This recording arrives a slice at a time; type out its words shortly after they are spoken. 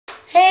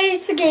Hey,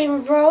 it's the Gamer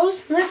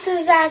Bros. This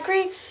is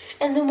Zachary,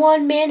 and the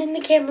one man in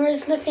the camera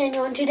is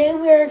Nathaniel. And today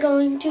we are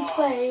going to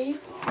play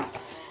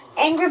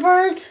Angry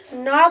Birds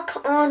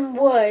Knock on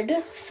Wood.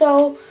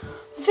 So,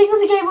 the thing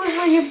with the game is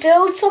where you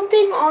build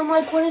something on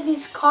like one of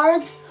these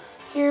cards.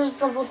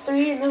 Here's level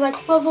 3, and there's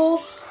like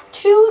level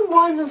 2 and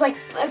 1. There's like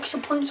extra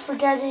points for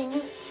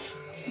getting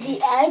the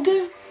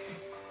egg,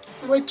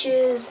 which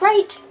is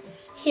right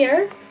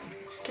here.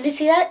 Can you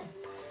see that?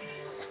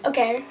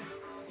 Okay.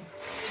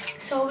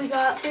 So we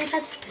got 3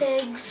 types of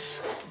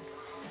pigs.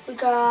 We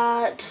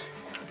got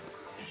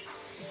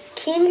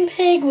king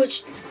pig,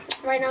 which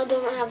right now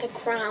doesn't have the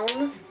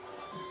crown.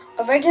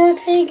 A regular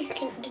pig.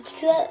 Did you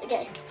see that?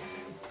 Okay.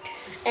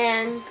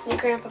 And the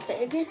grandpa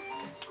pig.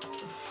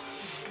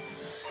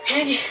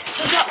 And we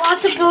got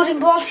lots of building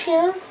blocks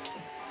here.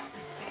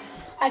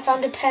 I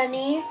found a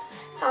penny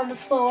on the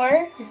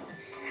floor.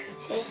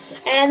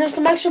 And there's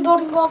some extra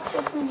building blocks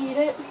if we need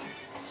it.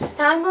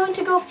 Now I'm going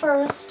to go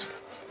first.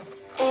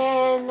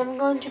 And I'm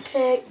going to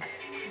pick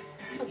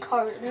a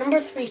card, number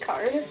 3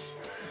 card.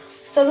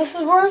 So this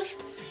is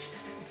worth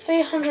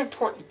 300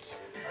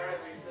 points.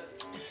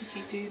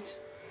 Okay, dudes.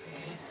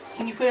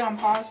 Can you put it on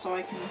pause so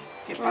I can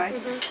get by?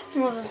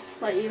 We'll just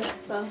let you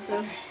go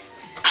through.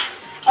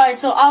 Alright,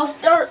 so I'll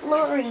start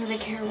lowering the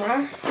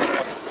camera.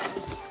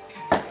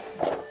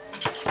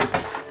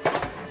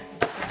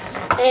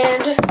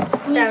 And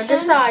down to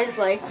size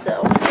like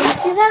so. Can you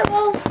see that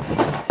well?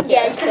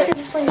 Yeah, you can see the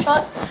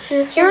slingshot.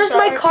 Here's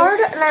my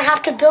card, and I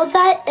have to build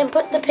that and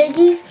put the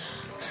piggies.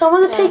 Some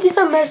of the piggies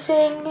are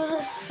missing,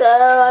 so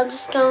I'm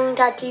just going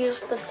to have to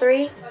use the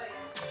 3.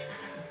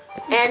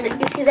 And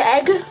you see the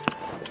egg?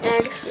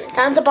 And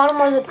down at the bottom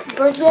are the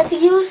birds we have to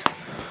use.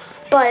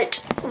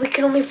 But we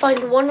can only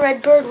find 1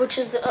 red bird, which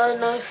is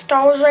a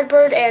Star Wars red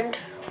bird, and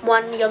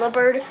 1 yellow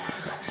bird.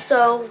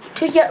 So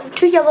 2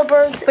 yellow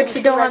birds. But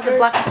we don't have the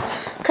black,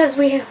 because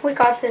we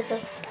got this a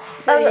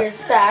few years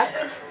back.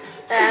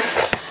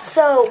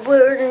 So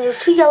we're going to use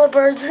 2 yellow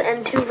birds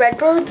and 2 red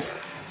birds.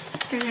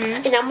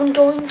 And I'm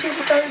going to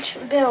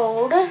start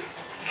build.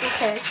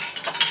 Okay.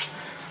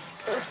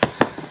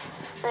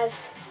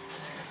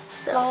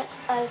 So.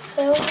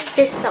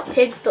 This is how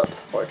pigs build a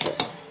fortress.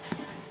 Oh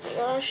my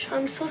gosh,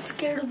 I'm so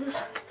scared of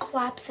this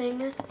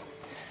collapsing.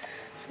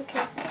 It's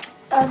okay.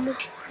 One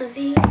of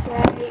these,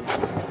 right?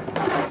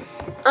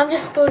 I'm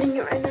just building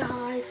it right now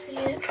how I see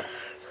it.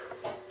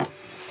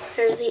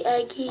 There's the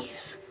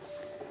eggies.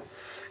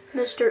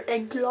 Mr.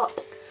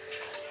 Egglot.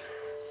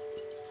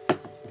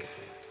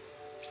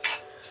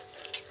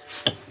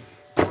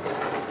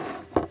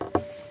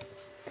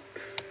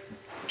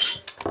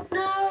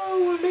 No,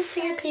 we're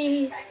missing a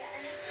piece.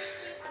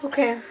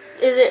 Okay.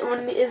 Does it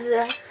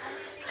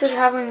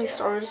have any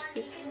stars?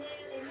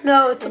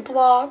 No, it's a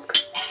block.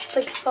 It's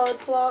like a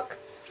solid block.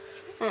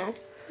 Oh,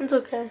 it's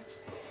okay.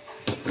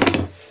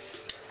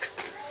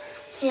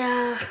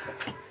 Yeah.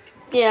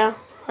 Yeah,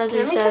 as you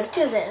Let me said. just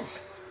do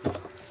this.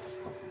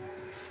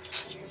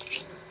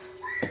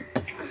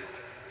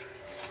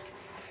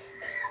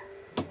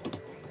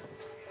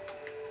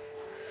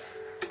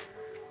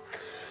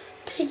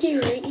 Piggy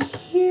right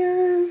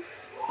here.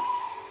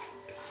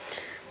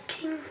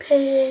 King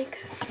pig.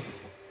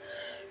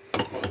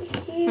 Right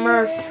here.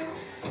 Murph.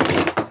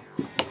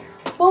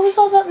 What was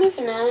all that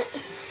moving at?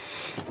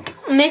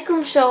 Make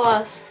them show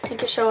us.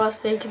 Make it show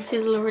us so you can see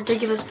the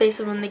ridiculous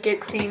faces when they get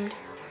creamed.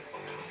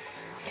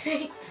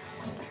 Okay.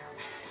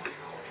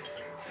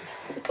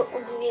 Put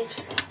one of these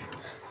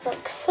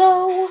like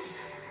so.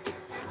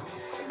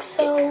 Like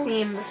so.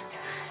 Creamed.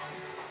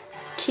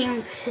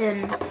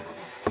 Kingpin.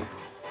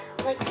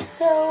 Like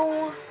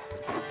so.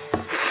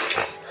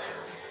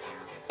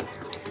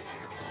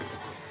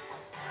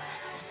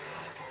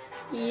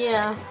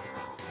 Yeah.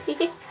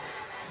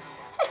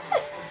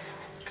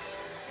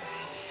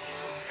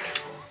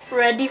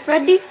 Ready,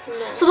 Freddy?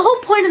 No. So the whole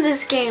point of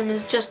this game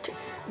is just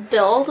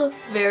build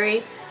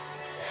very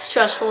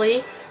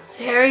stressfully.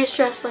 Very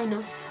stressfully,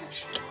 no.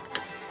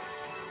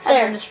 And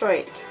then destroy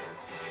it.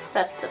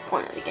 That's the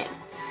point of the game.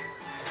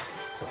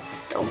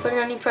 Don't put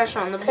any pressure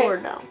on the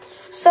board now.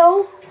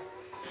 So,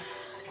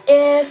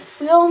 if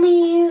we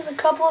only use a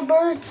couple of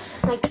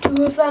birds, like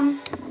 2 of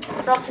them,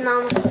 knocking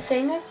down the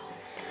thing,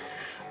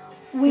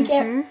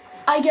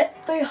 I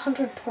get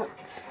 300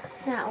 points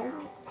now.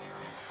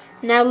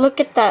 Now look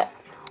at that.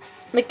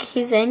 Look,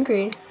 he's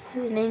angry.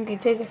 He's an angry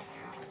pig.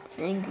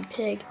 An angry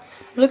pig.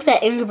 Look at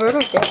that angry bird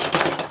right there.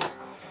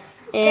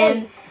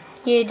 And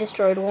he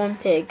destroyed 1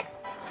 pig.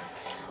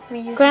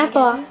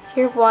 Grandpa,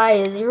 you're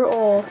wise. You're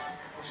old.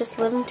 Just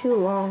living too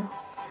long.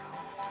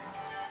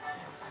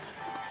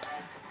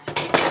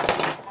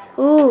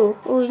 Ooh,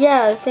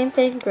 yeah, same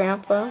thing,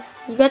 Grandpa.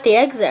 You got the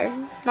eggs there.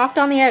 Knock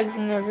down the eggs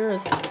and they're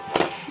yours.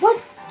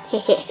 What?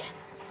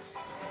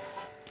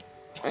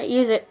 Alright,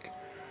 use it.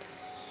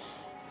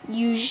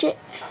 Use it.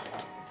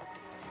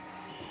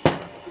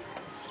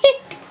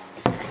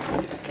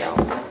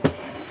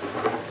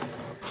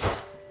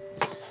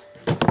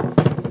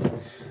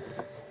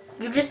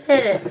 You just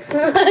hit it.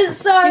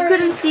 Sorry. You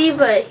couldn't see,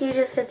 but he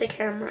just hit the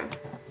camera.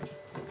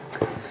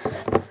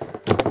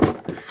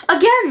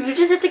 Again, you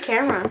just hit the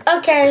camera.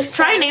 Okay,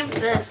 so, Try a name for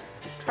this.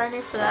 Try a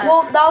name for that.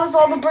 well, that was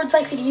all the birds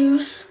I could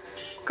use.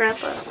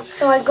 Grandpa.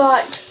 So I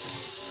got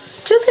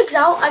 2 pigs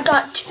out. I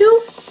got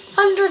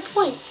 200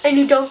 points. And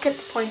you don't get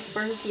the points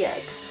for the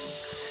egg.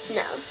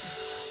 No.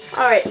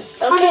 Alright.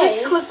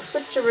 Okay. Quick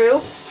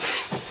switcheroo.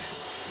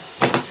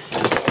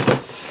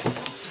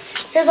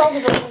 Here's all the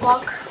building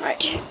blocks.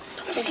 Alright.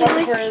 Here's all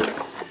the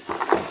birds.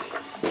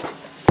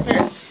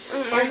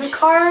 And the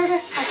card,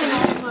 I can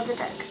open with the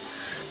deck.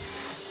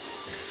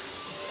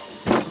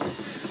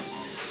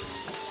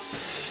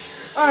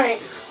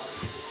 Alright.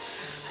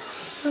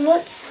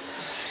 Let's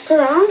put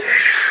on.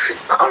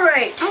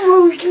 Alright.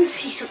 Oh, we can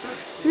see him.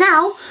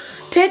 Now,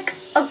 pick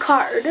a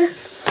card.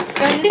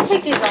 I need to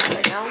take these off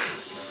right now.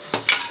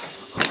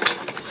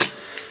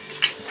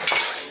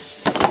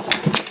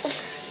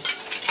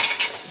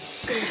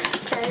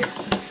 Okay.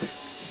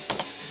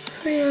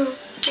 So yeah,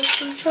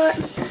 let's shot.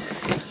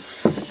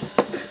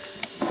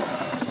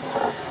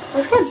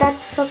 Let's get back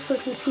this up so we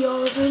can see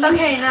all of them.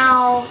 Okay,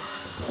 now.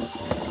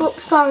 Oh,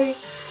 sorry.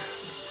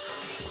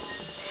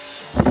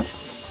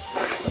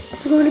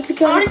 I'm going to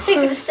pick out I want a to take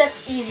it a card. step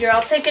easier.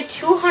 I'll take a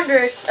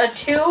 200,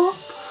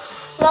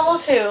 level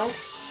 2.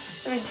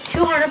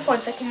 200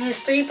 points. I can use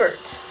 3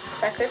 birds.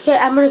 Is that good? Okay,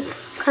 I'm going to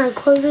kind of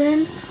close it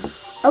in.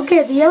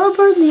 Okay, the yellow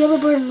bird, and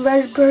the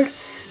red bird.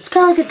 It's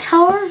kind of like a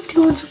tower,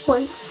 200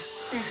 points.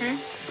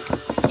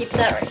 Mm-hmm. Keep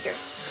that right here.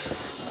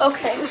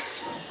 Okay.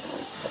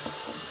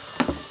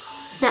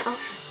 Now,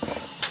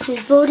 he's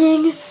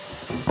voting.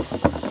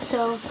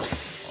 So,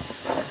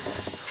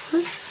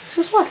 let's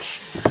just watch.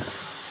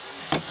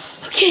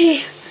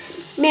 Okay,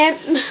 man,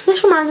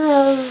 this reminds me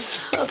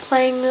of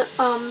playing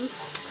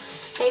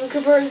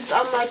Angry Birds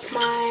on like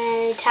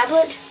my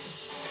tablet.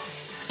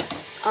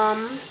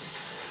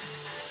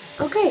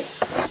 Okay,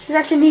 this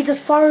actually needs a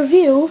far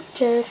view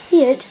to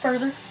see it.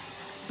 Further.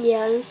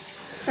 Yeah.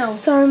 No.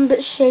 So I'm a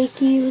bit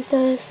shaky with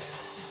this.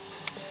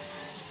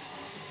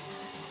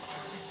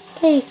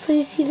 Okay, so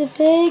you see the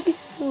pig?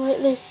 Right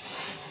there.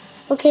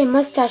 Okay,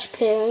 mustache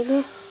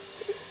pig.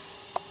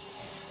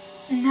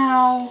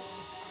 Now,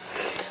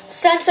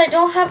 since I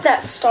don't have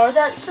that star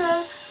that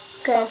says,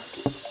 Okay.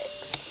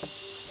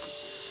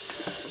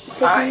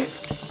 Alright.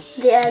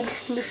 The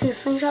eggs. You see the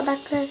slingshot back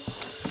there?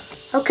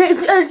 Okay,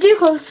 too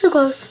close, too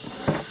close.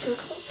 Too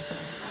close.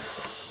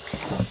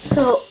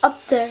 So,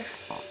 up there.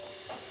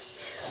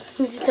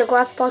 This is the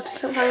glass box.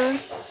 Can't find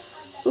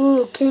one.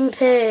 Ooh, king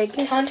pig.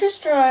 Counter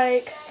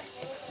Strike.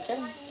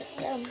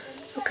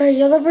 Okay,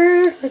 yellow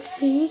bird. Let's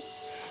see.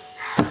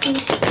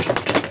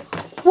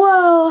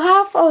 Whoa,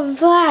 half of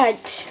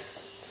that.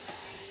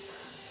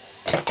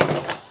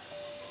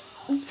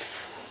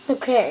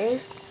 Okay.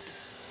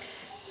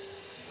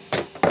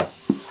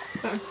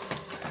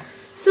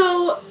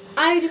 So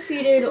I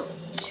defeated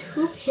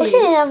 2 pigs.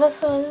 Okay, now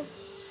this one.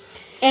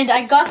 And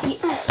I got the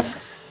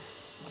eggs.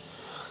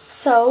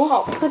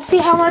 So, let's see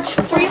how much.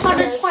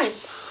 300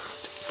 points.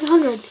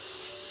 300.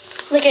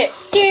 Look at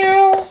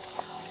down.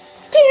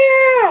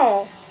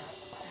 Down.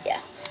 Yeah.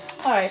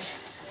 Alright.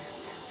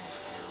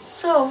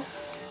 So,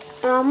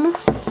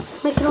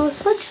 let's make another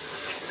switch.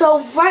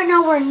 So, right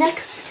now we're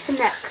neck to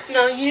neck.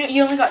 no,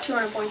 you only got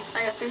 200 points.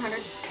 I got 300.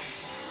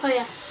 Oh,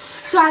 yeah.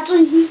 So,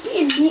 actually, he's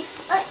being beat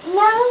right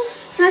now.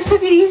 I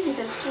took it easy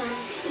this time.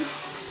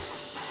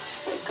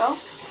 There you go.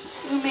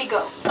 You may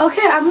go.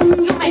 Okay,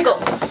 You may go.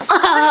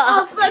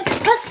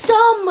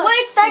 Custom.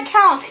 Wait, that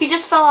counts. He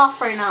just fell off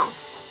right now.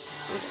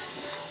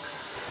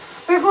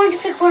 We're going to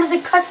pick one of the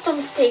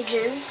custom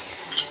stages.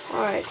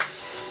 Alright.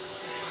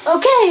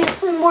 Okay,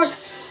 this one worth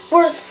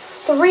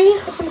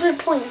 300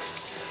 points.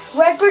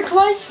 Red bird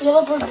twice,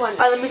 yellow bird once.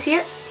 Alright, let me see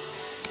it.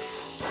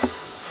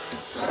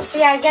 So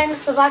yeah, again,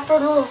 the black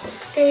bird will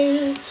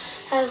stay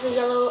as a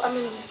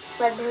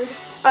red bird.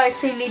 Alright,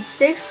 so you need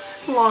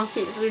 6 long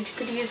pieces, which you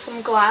could use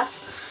some glass.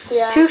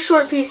 Yeah. 2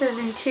 short pieces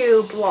and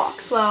 2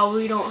 blocks. Well,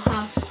 we don't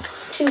have.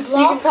 2 blocks.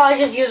 You can probably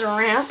just use a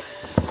ramp.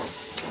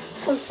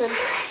 something.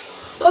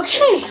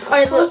 Okay.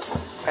 Alright, so look.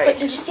 let's. Wait,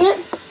 did you see it?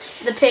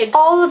 The pig.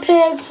 All the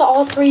pigs,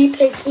 all 3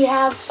 pigs we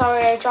have.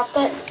 Sorry, I dropped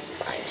that.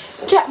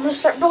 Okay, I'm gonna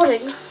start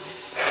building.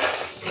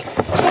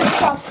 Let's take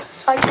it off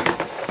so I can.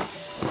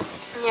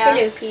 Yeah.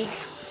 Hello, pig.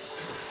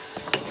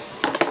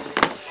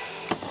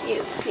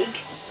 You pig.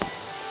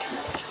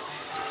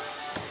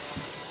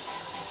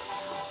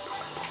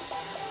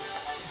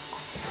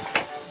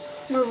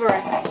 Move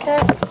around. Okay.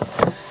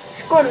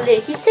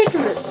 Squirrely, he's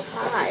taking this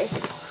high.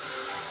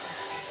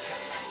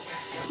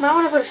 Might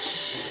want to put a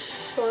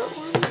short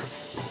one.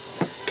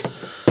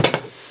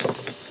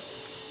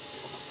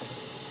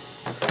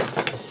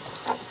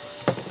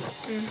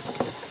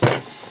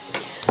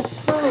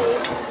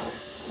 Alright.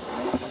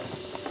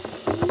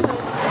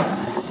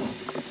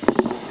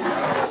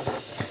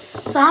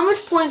 So how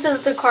much points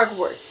is the card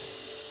worth?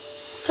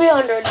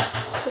 300.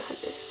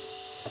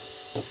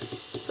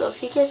 So if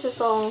he gets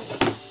this all,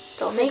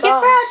 don't make it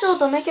Gosh. fragile.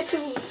 Don't make it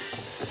too.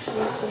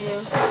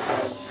 Yeah.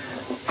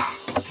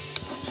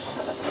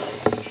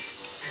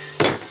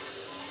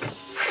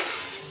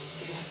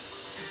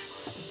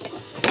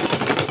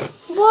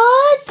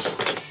 What?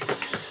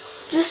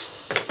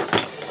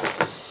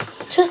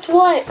 Just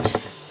what?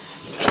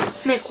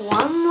 Make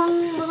one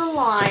long little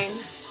line.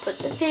 Put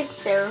the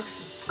pigs there.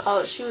 Call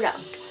it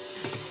shootout.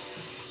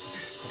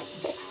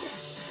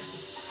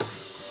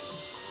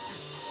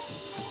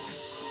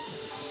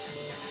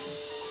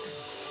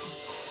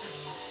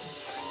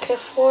 Okay,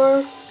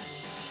 4.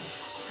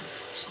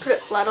 Just put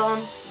it flat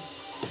on.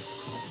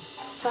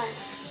 5.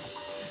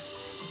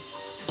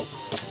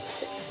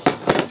 6.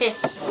 Okay.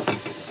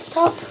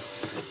 Stop.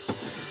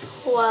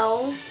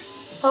 Well,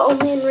 That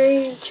only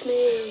enrage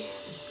me.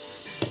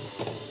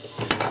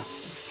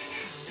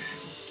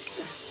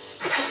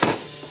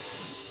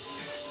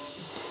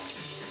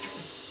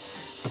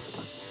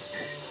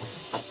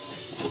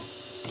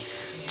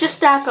 just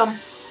stack them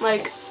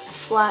like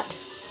flat.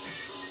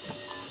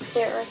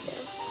 There, right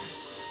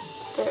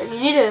there. There. You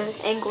need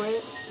to angle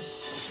it.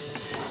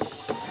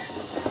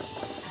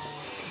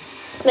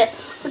 There.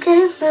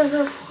 Okay, those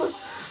are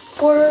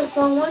 4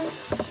 long ones.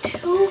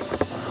 2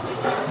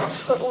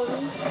 short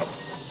ones.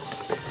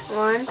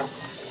 1.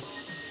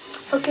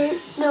 Okay,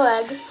 no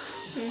egg.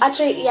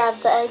 Actually, yeah,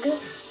 the egg.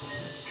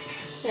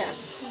 Yeah.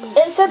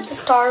 It said the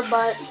star,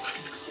 but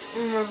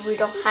Remember, we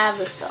don't have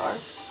the star.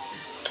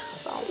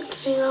 So.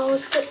 okay, that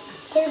was the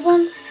 3rd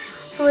one.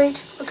 Oh,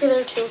 wait, okay, there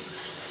are 2.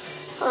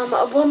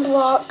 1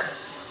 block.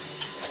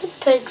 Let's put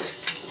the pigs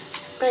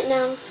right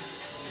now.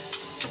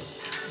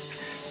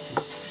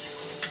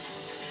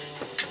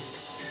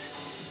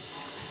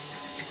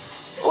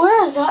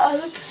 Where is that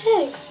other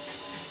pig?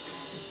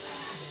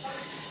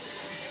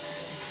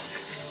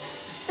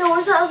 No,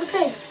 where's that other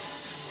pig?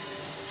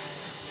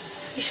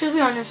 You should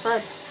be on your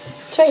side.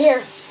 It's right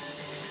here.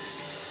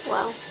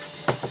 Wow.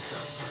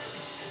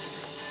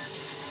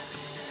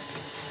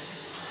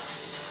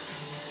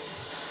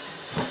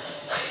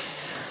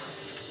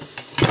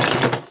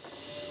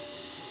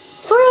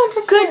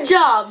 Good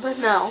job.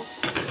 No.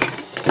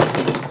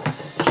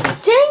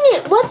 Dang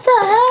it, what the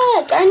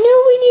heck? I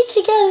knew we need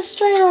to get a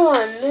straight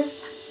one.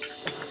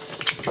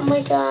 Oh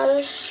my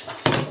gosh.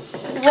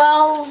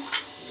 Well,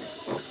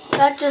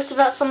 that just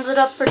about sums it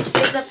up for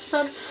today's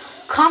episode.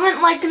 Comment,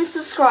 like, and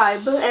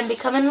subscribe, and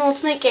become an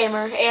Ultimate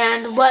Gamer,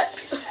 and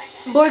what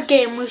board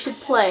game we should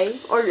play,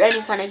 or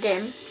any kind of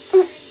game.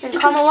 And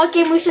comment what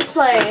game we should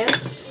play.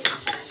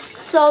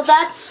 So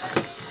that's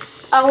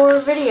our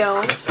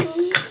video.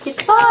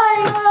 Goodbye.